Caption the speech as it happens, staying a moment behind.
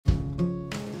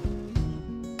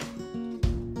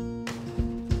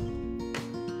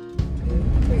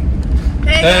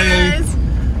Hey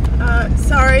guys!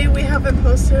 Sorry we haven't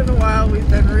posted in a while. We've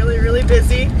been really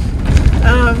busy.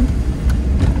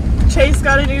 Chase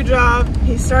got a new job.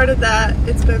 He started that.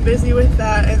 It's been busy with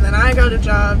that. And then I got a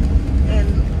job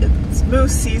and it's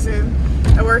moose season.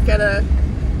 I work at a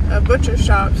butcher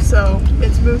shop, so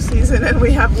it's moose season and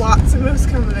we have lots of moose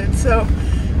coming in. So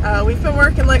we've been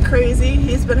working like crazy.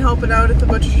 He's been helping out at the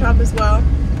butcher shop as well.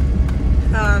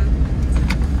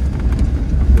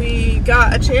 We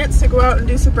got a chance to go out and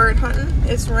do some bird hunting.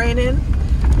 It's raining,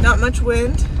 not much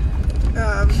wind.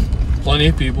 Plenty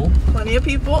of people. Plenty of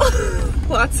people.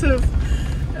 Lots of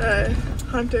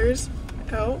hunters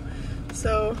out.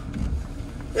 So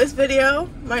this video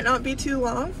might not be too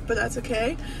long, but that's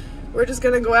okay. We're just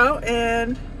gonna go out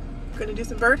and gonna do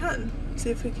some bird hunting.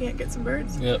 See if we can't get some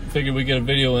birds. Yeah, figured we'd get a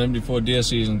video in before deer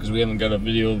season because we haven't got a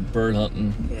video of bird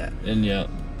hunting in yet.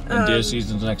 And deer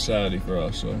season's next Saturday for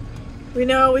us, so. We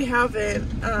know we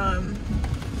haven't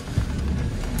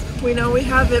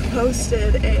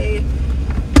posted a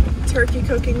turkey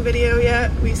cooking video yet.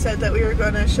 We said that we were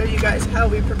going to show you guys how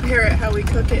we prepare it, how we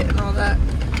cook it and all that,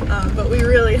 but we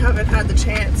really haven't had the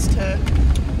chance to.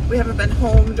 We haven't been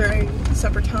home during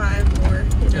supper time, or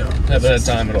haven't had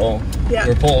time at all. Yeah,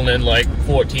 we're pulling in like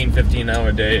 14-15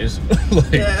 hour days.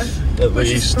 Like, yeah, at which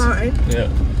least. is fine. Yeah.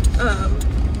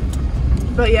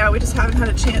 But yeah, we just haven't had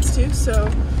a chance to,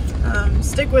 so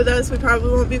stick with us. We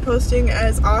probably won't be posting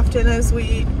as often as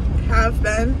we have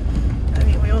been. I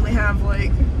mean, we only have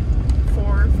like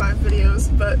 4 or 5 videos,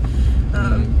 but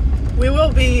we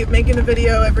will be making a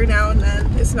video every now and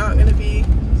then. It's not going to be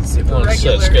super on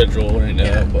regular. Set schedule right now,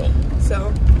 yeah. But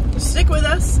so just stick with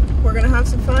us. We're going to have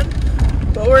some fun.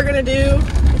 What we're going to do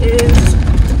is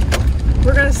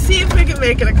we're going to see if we can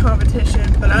make it a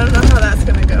competition, but I don't know how that's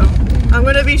going to go. I'm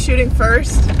going to be shooting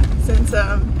first since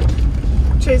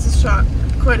Chase has shot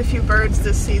quite a few birds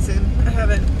this season.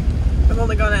 I've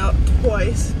only gone out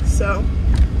twice, so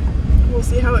we'll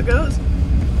see how it goes.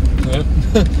 Yeah.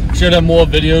 Should have more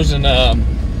videos and a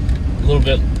little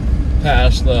bit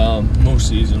past the moose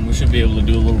season. We should be able to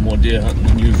do a little more deer hunting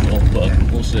than usual, but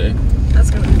we'll see.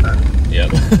 That's going to be fun. Yeah.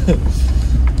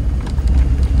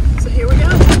 So here we go.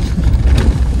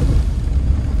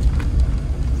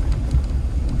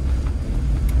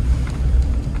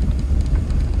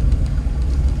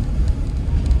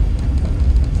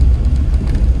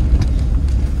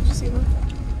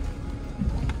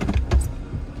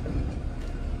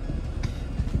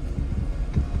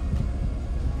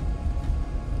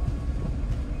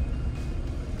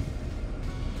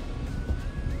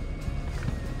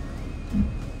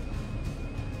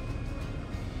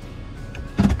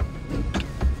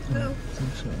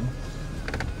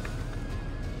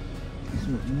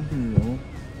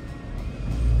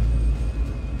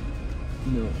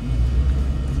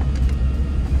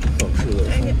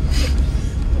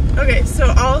 Okay,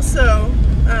 so also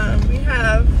we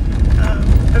have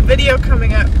a video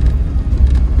coming up.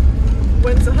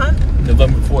 When's the hunt?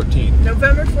 November 14th.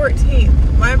 November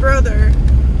 14th. My brother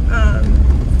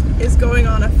is going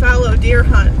on a fallow deer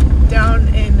hunt down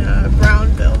in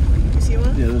Brownville. You see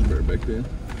one? Yeah, there's a bird back there.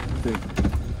 I think.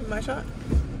 My shot?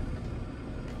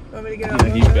 Want me to get out?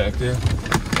 Yeah, he's back there.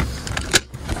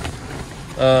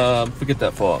 Forget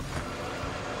that fog.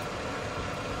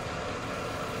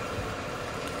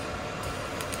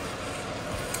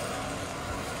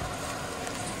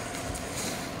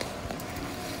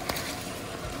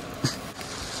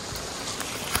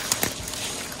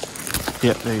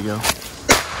 Yeah, there you go.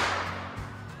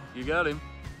 You got him.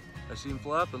 I see him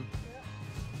flapping.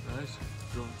 Nice.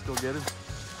 Let's go get him.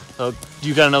 Oh,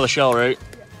 you got another shell, right?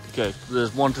 Yeah. Okay,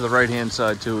 there's one to the right-hand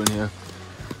side too in here.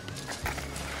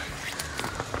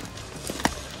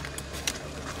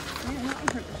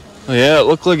 Oh, yeah, it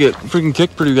looked like it freaking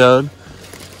kicked pretty good.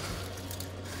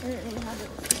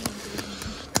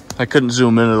 I couldn't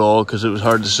zoom in at all because it was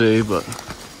hard to see, but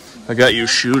I got you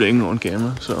shooting on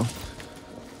camera, so.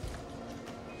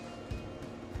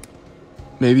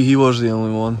 Maybe he was the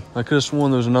only one. I could have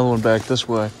sworn there was another one back this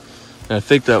way. And I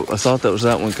thought that was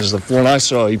that one because the one I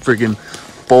saw, he freaking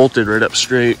bolted right up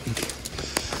straight.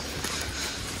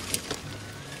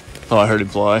 Oh, I heard him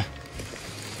fly.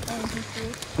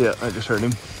 Yeah, I just heard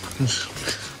him.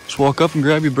 Just walk up and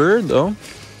grab your bird, though.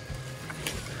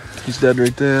 He's dead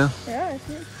right there. Yeah, I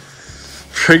see.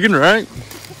 Friggin' right.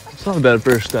 It's not a bad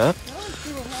first step.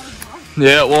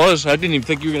 Yeah, it was. I didn't even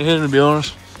think you were going to hit him, to be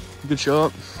honest. Good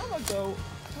shot. I'm a goat.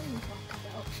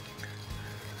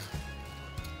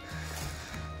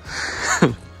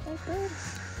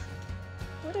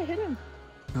 Where'd I hit him?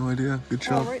 No idea. Good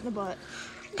shot. Oh, right in the butt.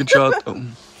 Good shot. Oh.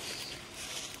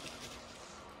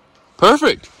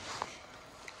 Perfect.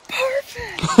 Perfect.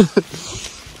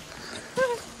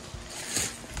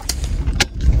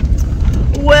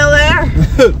 Well, there.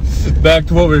 Back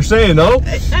to what we were saying, though.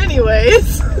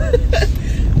 Anyways,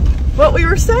 what we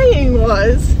were saying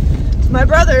was, my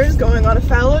brother is going on a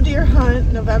fallow deer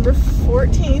hunt November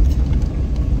 14th,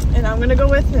 and I'm gonna go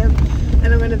with him,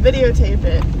 and I'm gonna videotape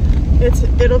it.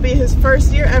 It'll be his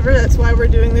first year ever. That's why we're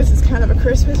doing this as kind of a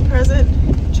Christmas present.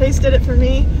 Chase did it for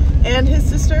me and his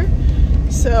sister,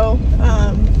 so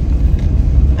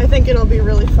I think it'll be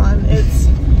really fun.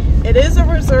 It is a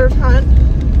reserve hunt.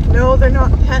 No, they're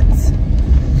not pets.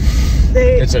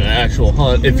 It's an actual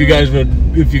hunt. If you guys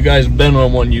have been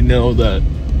on one, you know that.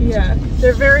 Yeah,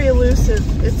 they're very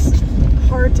elusive. It's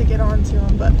hard to get onto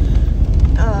them, but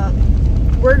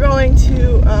we're going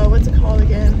to what's it called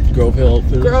again? Grove Hill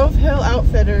Outfitters. Grove Hill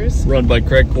Outfitters. Run by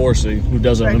Craig Coursey, who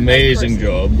does an amazing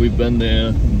job. We've been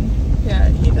there. Yeah,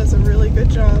 he does a really good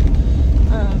job.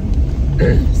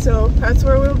 So that's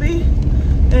where we'll be,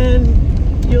 and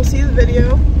you'll see the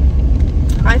video.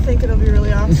 I think it'll be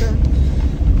really awesome.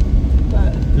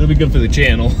 But it'll be good for the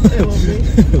channel. It will be.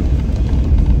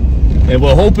 And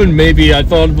we're hoping, maybe I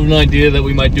thought of an idea that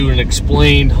we might do an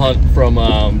explained hunt from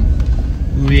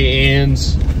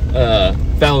Leanne's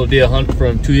fallow deer hunt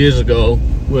from 2 years ago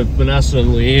with Vanessa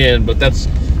and Leanne. But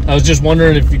I was just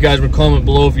wondering if you guys would comment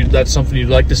below if that's something you'd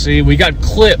like to see. We got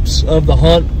clips of the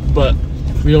hunt, but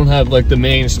we don't have like the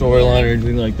main storyline or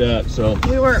anything like that. So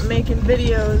we weren't making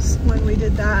videos when we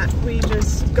did that. We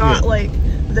just got like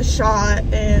the shot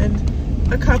and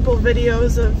a couple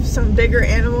videos of some bigger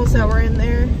animals that were in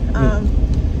there.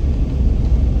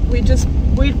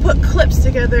 We'd put clips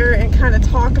together and kind of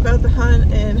talk about the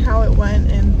hunt and how it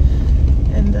went and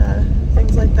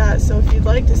things like that. So if you'd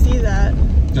like to see that,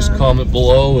 just comment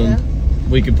below and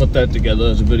we can put that together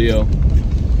as a video.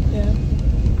 Yeah.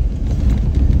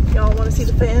 Y'all want to see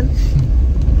the fan?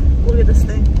 Look at this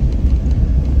thing.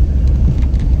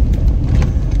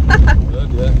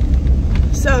 Good, yeah.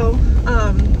 So,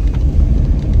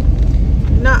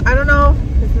 I don't know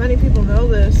if many people know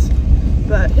this,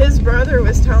 but his brother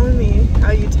was telling me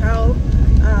how you tell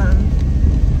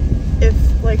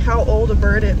if, like, how old a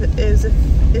bird is, if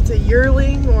it's a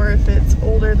yearling or if it's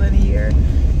older than a year.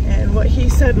 And what he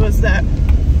said was that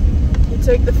you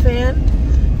take the fan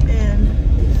and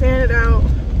you fan it out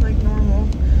like normal,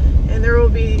 and there will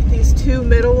be these two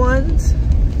middle ones.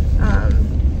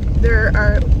 They're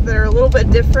a little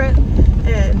bit different,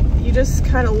 and you just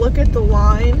kind of look at the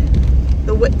line,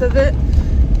 the width of it,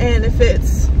 and if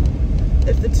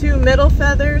the two middle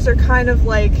feathers are kind of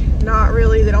like they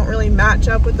don't really match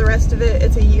up with the rest of it,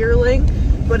 it's a yearling.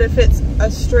 But if it's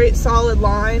a straight solid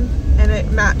line and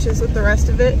it matches with the rest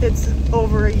of it, it's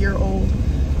over a year old.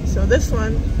 So this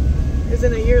one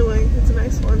isn't a yearling, it's a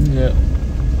nice one. Yeah.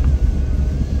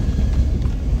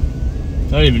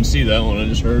 I didn't even see that one, I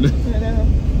just heard it. I know.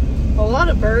 A lot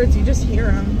of birds, you just hear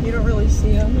them, you don't really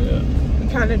see them. Yeah. You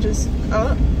kind of just,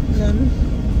 and then,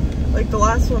 like the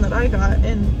last one that I got,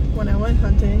 and when I went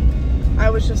hunting, I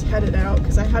was just headed out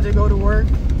because I had to go to work,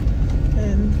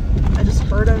 and I just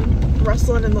heard them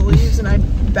rustling in the leaves, and I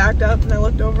backed up and I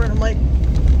looked over and I'm like,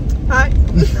 hi,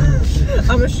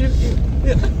 I'm gonna shoot you.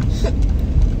 Yeah.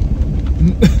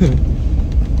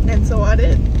 And so I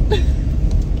did.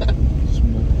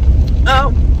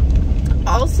 Oh,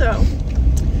 also,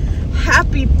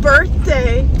 happy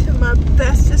birthday to my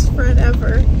bestest friend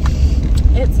ever.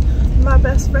 It's my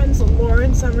best friend's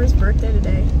Lauren Summers' birthday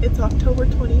today. It's October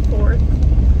 24th.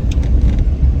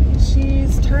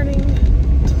 She's turning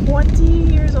 20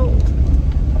 years old,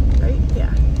 right?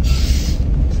 Yeah.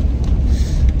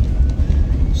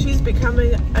 She's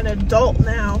becoming an adult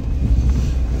now.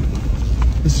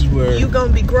 This is where you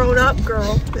gonna be grown up,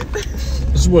 girl.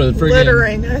 This is where the freaking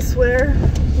littering, I swear.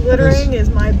 Littering is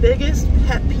my biggest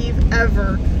pet peeve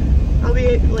ever. I'll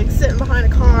be like sitting behind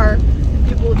a car, and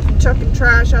people chucking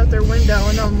trash out their window,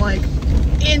 and I'm like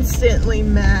instantly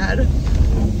mad.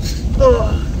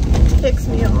 Ugh, it ticks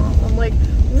me off. I'm like,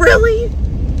 really?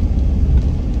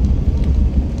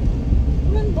 I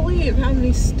wouldn't believe how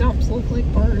many stumps look like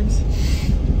birds.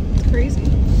 It's crazy.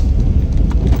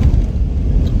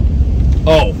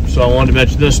 Oh, so I wanted to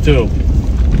mention this too.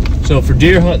 So for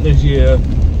deer hunting this year,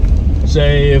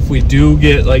 say if we do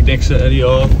get like next Saturday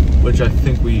off, which I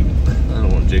think I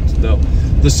don't want to jinx it though,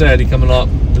 this Saturday coming up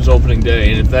is opening day,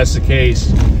 and if that's the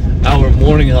case, our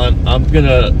morning hunt, I'm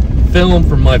gonna film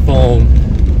from my phone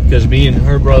because me and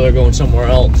her brother are going somewhere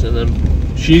else, and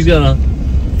then she's gonna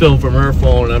film from her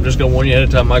phone. And I'm just gonna warn you ahead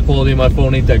of time, my quality of my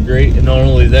phone ain't that great, and not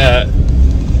only that,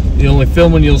 the only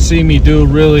filming you'll see me do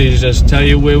really is just tell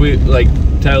you where we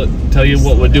tell you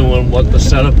what we're doing, what the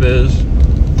setup is,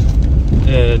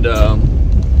 and I'm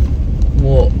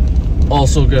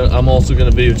also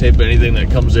gonna videotape anything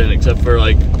that comes in except for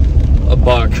like a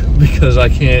buck, because I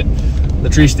can't. The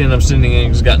tree stand I'm sitting in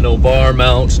has got no bar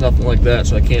mounts, nothing like that,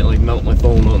 so I can't like mount my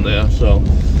phone on there. So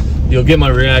you'll get my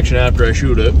reaction after I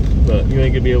shoot it, but you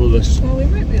ain't gonna be able to. Well, we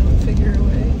might be able to figure a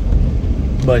way.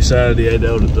 By Saturday, I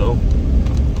doubt it though.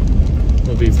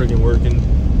 I'll be freaking working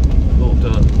the whole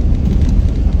time.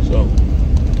 So,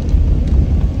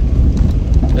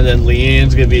 and then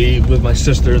Leanne's gonna be with my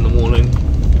sister in the morning,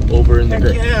 over in the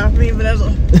yeah, me and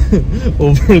Vanessa.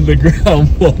 over in the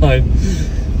ground blind.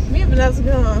 Me and Vanessa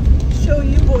gonna show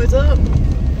you boys up.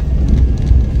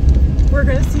 We're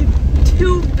gonna see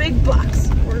 2 big bucks.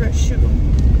 We're gonna shoot them.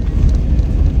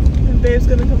 And Babe's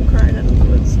gonna come crying out of the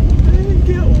woods. I didn't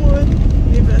get one.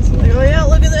 Me and Vanessa like, oh yeah,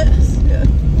 look at this. Yeah.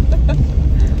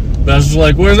 That's just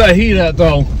like, where's that heat at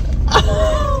though?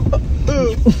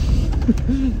 Ooh.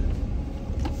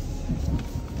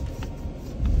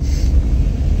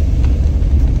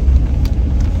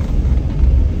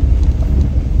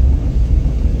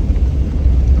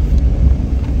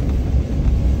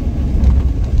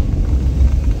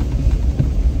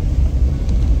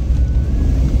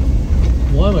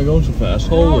 Why am I going so fast?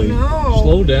 Holy,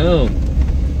 slow down.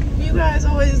 You guys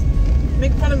always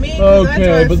make fun of me.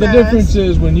 Okay, but the difference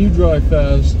is when you drive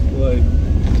fast, like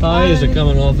tires are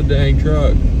coming off a dang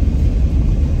truck.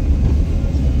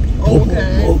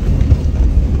 Okay.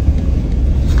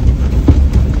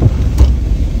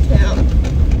 Yeah.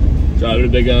 Driving a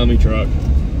big army truck.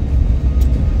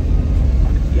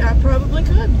 Yeah, I probably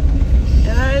could.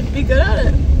 And I'd be good at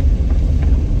it.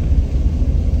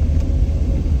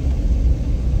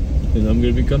 And I'm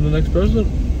gonna become the next president.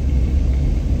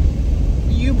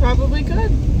 You probably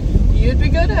could. You'd be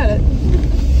good at it.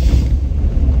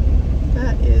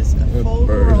 That is a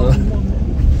full-grown woman.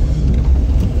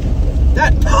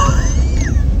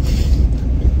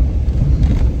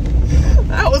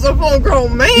 That was a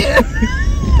full-grown man.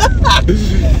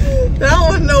 That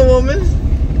wasn't no woman.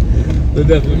 They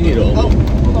definitely need all. Oh,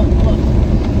 hold on.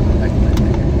 Back.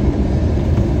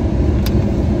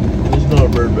 There's not a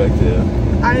bird back there.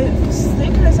 I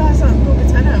think I saw something poke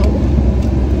its head out.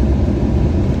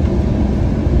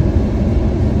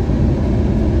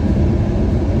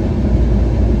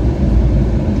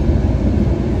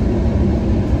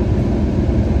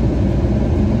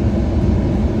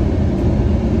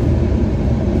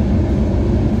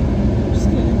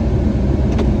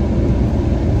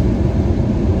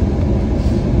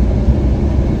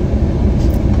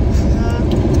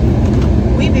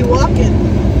 We be walking.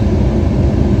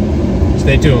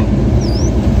 Stay tuned.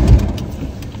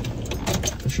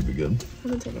 That should be good. I'm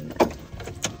gonna take a nap.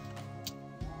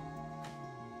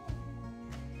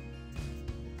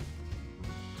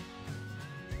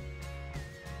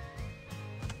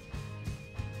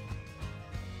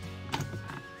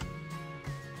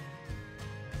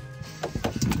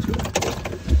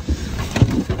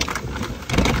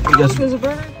 There's a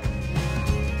bird.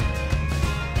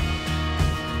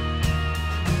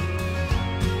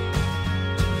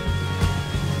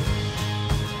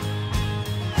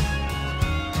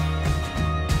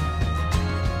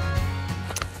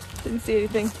 Didn't see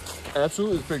anything.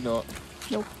 Absolutely, it's picking up.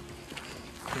 Nope.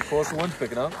 Of course, the one's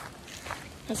picking up.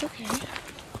 That's okay.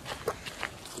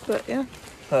 But yeah.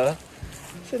 Huh?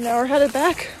 So now we're headed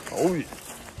back. Oh yeah.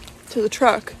 To the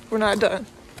truck. We're not done.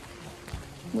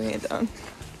 We ain't done.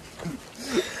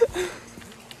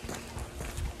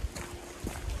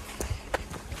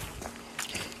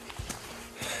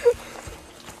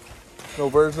 No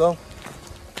birds though?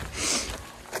 That's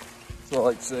what I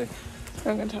like to see.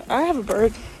 I'm gonna tell. I have a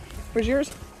bird. Where's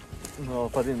yours? No,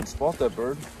 if I didn't spot that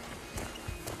bird,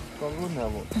 probably wouldn't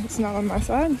have one. It's not on my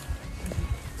side.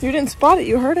 You didn't spot it,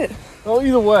 you heard it. Oh,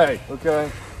 either way,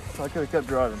 okay. I could have kept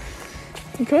driving.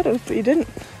 You could have, but you didn't.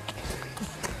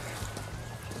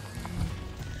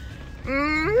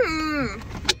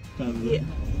 Mm-hmm. Yeah.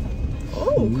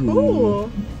 Oh, cool.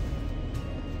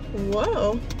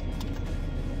 Whoa.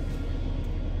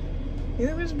 You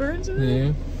think there's birds in there?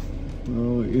 Yeah.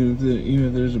 Well, even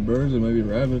if there's a bird, there might be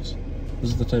rabbits.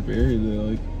 This is the type of area they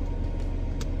like.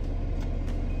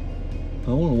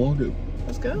 I want to walk it.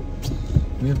 Let's go.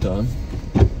 We have time.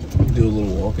 Do a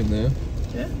little walk in there.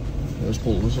 Yeah. Let's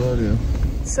pull this out here.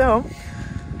 So,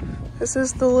 this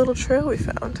is the little trail we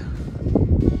found.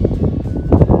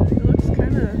 It looks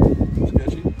kind of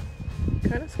sketchy.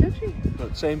 But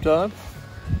at the same time,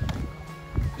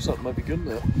 something might be good in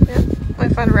there. Yeah,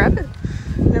 might find a rabbit.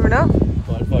 You never know.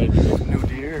 Might find a new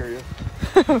deer area.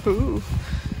 Ooh.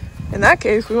 In that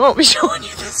case, we won't be showing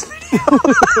you this video.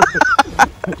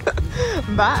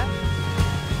 Bye.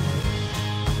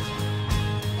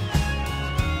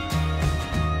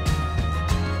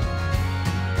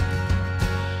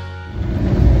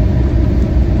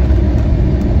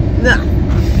 Nah.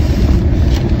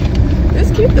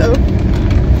 It's cute though.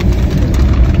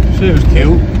 She was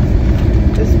cute.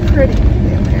 It's pretty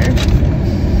in there.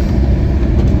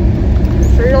 You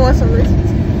sure you don't want some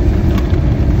Reese's?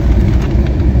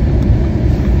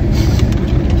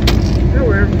 They're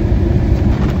weird.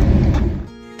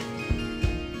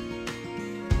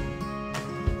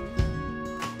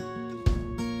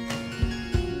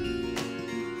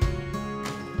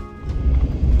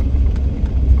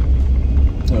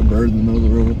 That bird in the middle of the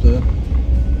road up there?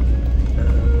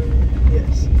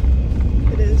 Yes.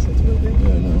 It is. It's moving.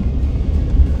 Yeah, I know.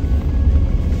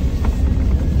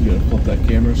 You gotta flip that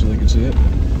camera so they can see it.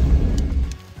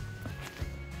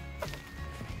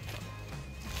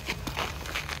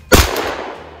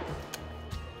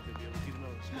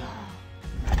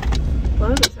 Well,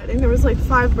 that was exciting. There was like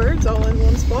 5 birds all in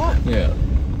one spot. Yeah.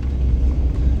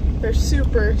 They're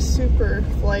super, super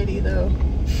flighty though.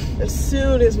 As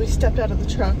soon as we stepped out of the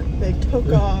truck, they took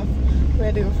off. We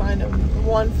had to go find them.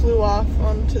 One flew off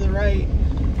onto the right.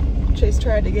 Chase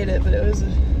tried to get it, but it was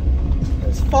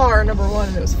far, number 1,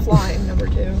 and it was flying, number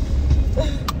 2.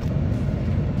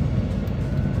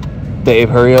 Dave,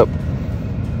 hurry up.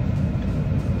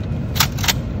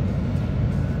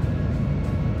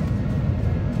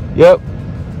 Yep.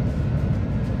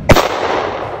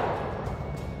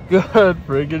 Good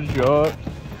friggin' shot.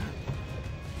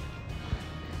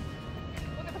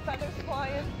 Look at the feathers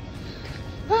flying.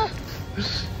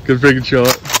 Good friggin'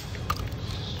 shot.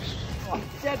 Oh,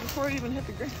 dead before it even hit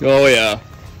the ground. Oh yeah.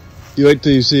 You wait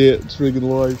till you see it. It's friggin'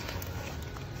 live.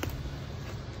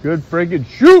 Good friggin'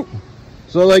 shoot.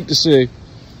 So I like to see.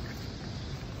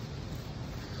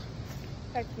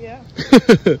 Heck yeah.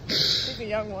 He's a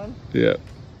young one. Yeah.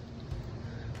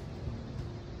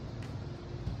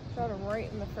 Shot him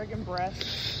right in the friggin'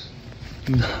 breast.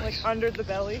 Nice. Like under the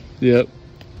belly. Yep.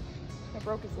 I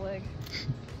broke his leg.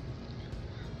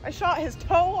 I shot his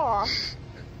toe off.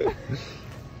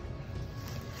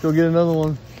 Go get another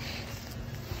one.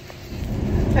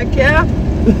 Heck yeah.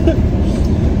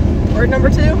 Bird number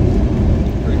 2.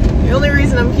 The only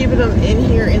reason I'm keeping them in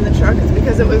here in the truck is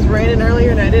because it was raining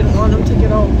earlier and I didn't want them to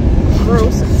get all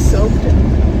gross and soaked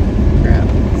and crap.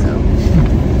 So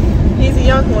he's a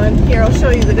young one. Here, I'll show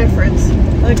you the difference.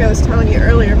 Like I was telling you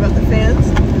earlier about the fans.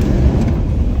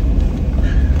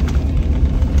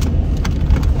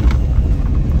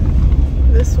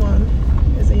 This one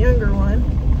is a younger one.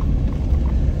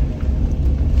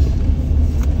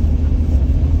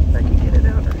 If I can get it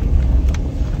out right.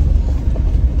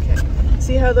 Okay.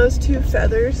 See how those 2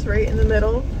 feathers right in the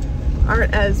middle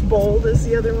aren't as bold as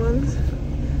the other ones?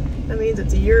 That means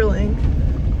it's a yearling,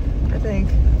 I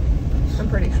think. I'm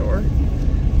pretty sure.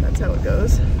 That's how it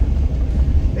goes.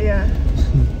 But yeah,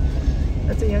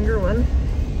 that's a younger one.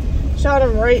 Shot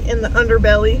him right in the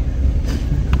underbelly.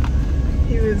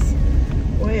 He was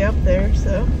way up there,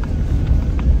 so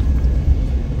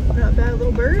not bad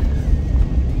little bird.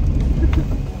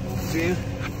 See?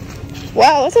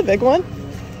 Wow, that's a big one.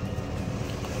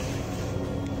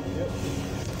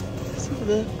 See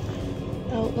the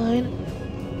outline.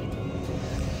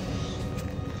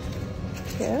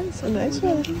 Yeah, it's a nice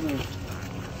one.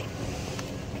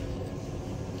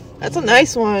 That's a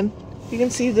nice one. You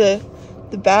can see the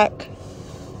back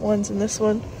ones in this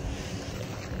one.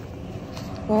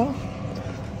 Wow.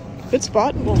 Good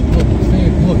spot. Look,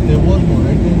 there was one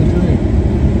right there in the tree.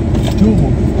 2 of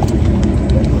them.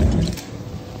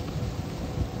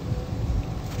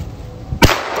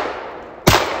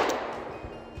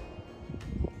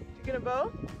 Did you get a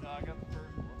bow? No, I got the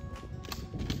first one.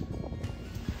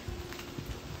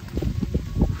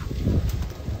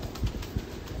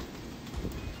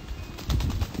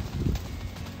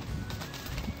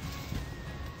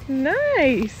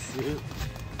 Nice.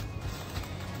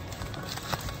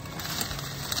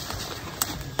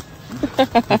 I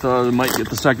thought I might get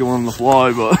the second one on the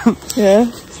fly, but Yeah.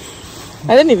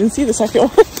 I didn't even see the second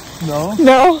one. no.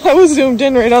 No, I was zoomed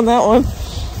in right on that one.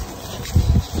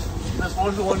 This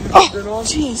one's the one you zoomed in on?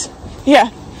 Jeez. Yeah.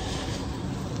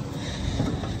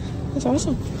 That's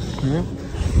awesome. Yeah.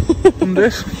 And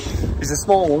this is a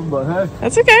small one, but hey.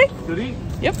 That's okay. Good eat.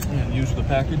 Yep. And use the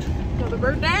package. Another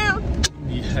bird down.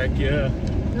 Yeah, heck yeah.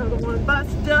 Another one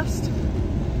bites dust.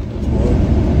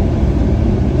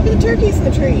 Look at the turkeys in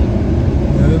the tree.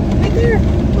 Yeah. Right there.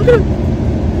 Look at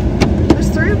them. There's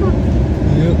 3 of them.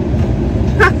 Yep.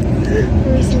 Let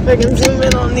me see if I can zoom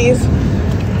in on these.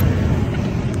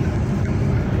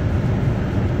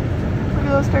 Look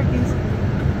at those turkeys.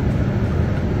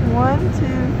 1, 2,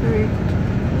 3.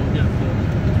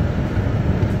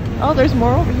 Oh, there's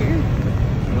more over here.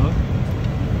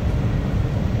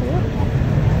 Really?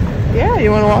 Yeah,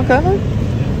 you want to walk that one?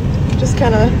 just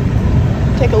kind of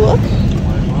take a look?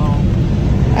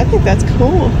 I think that's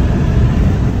cool.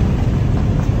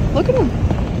 Look at him.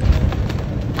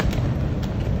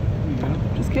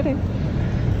 Just kidding.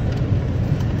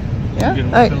 Yeah.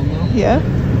 Yeah.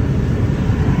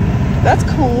 That's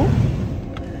cool.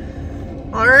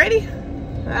 Alrighty.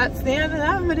 That's the end of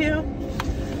that video.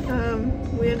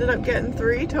 We ended up getting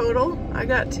 3 total. I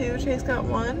got 2, Chase got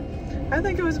 1. I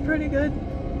think it was a pretty good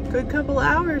couple of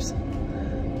hours.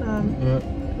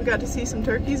 We got to see some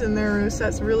turkeys in their roost.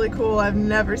 That's really cool. I've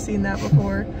never seen that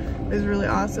before. It was really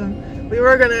awesome. We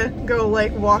were gonna go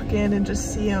like walk in and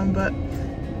just see them, but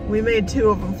we made 2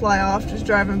 of them fly off just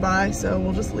driving by, so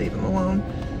we'll just leave them alone.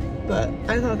 But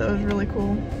I thought that was really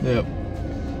cool. Yeah.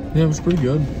 Yeah, it was pretty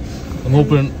good. I'm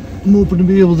hoping to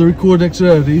be able to record next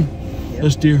Saturday. Yep.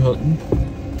 That's deer hunting.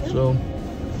 Yep. So.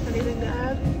 Anything to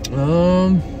add?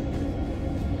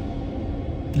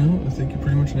 No, I think you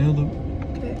pretty much nailed it.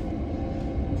 Okay.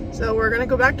 So we're gonna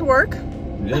go back to work.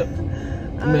 Yep.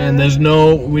 Man,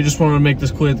 we just want to make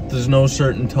this clear that there's no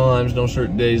certain times, no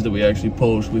certain days that we actually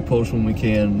post. We post when we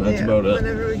can. That's about it.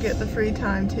 Whenever we get the free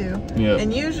time too. Yeah.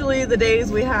 And usually the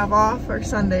days we have off are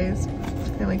Sundays.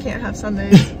 And we can't have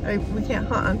Sundays. We can't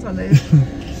hunt on Sundays.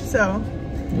 So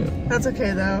that's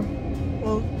okay though.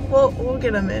 We'll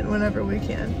get them in whenever we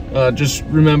can. Just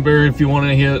remember, if you want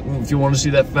to see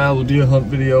that fallow deer hunt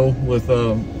video with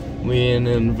Leanne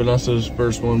and Vanessa's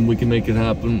first one, we can make it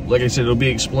happen. Like I said, it'll be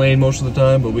explained most of the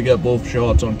time, but we got both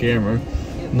shots on camera.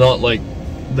 Yep. Not like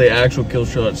the actual kill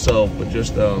shot itself, but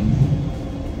just well,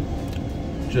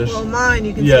 mine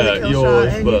you can see the kill shot,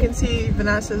 and you can see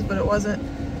Vanessa's, but it wasn't.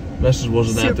 Vanessa's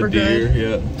wasn't at the deer,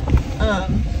 yeah.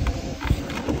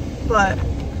 But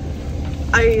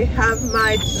I have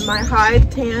my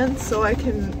hide tan, so I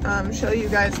can show you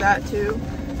guys that too,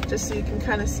 just so you can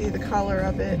kind of see the color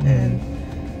of it. And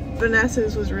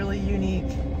Vanessa's was really unique.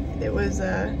 It was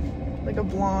like a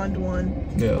blonde one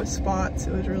with spots.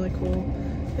 It was really cool.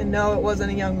 And no, it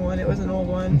wasn't a young one, it was an old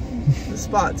one. The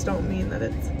spots don't mean that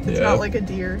it's not like a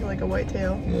deer, like a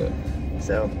whitetail. Yeah.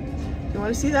 So if you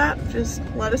want to see that, just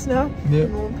let us know,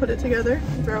 and we'll put it together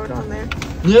and throw it on there.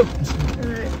 Yep.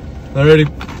 All right. Alrighty.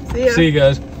 See ya. See you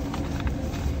guys.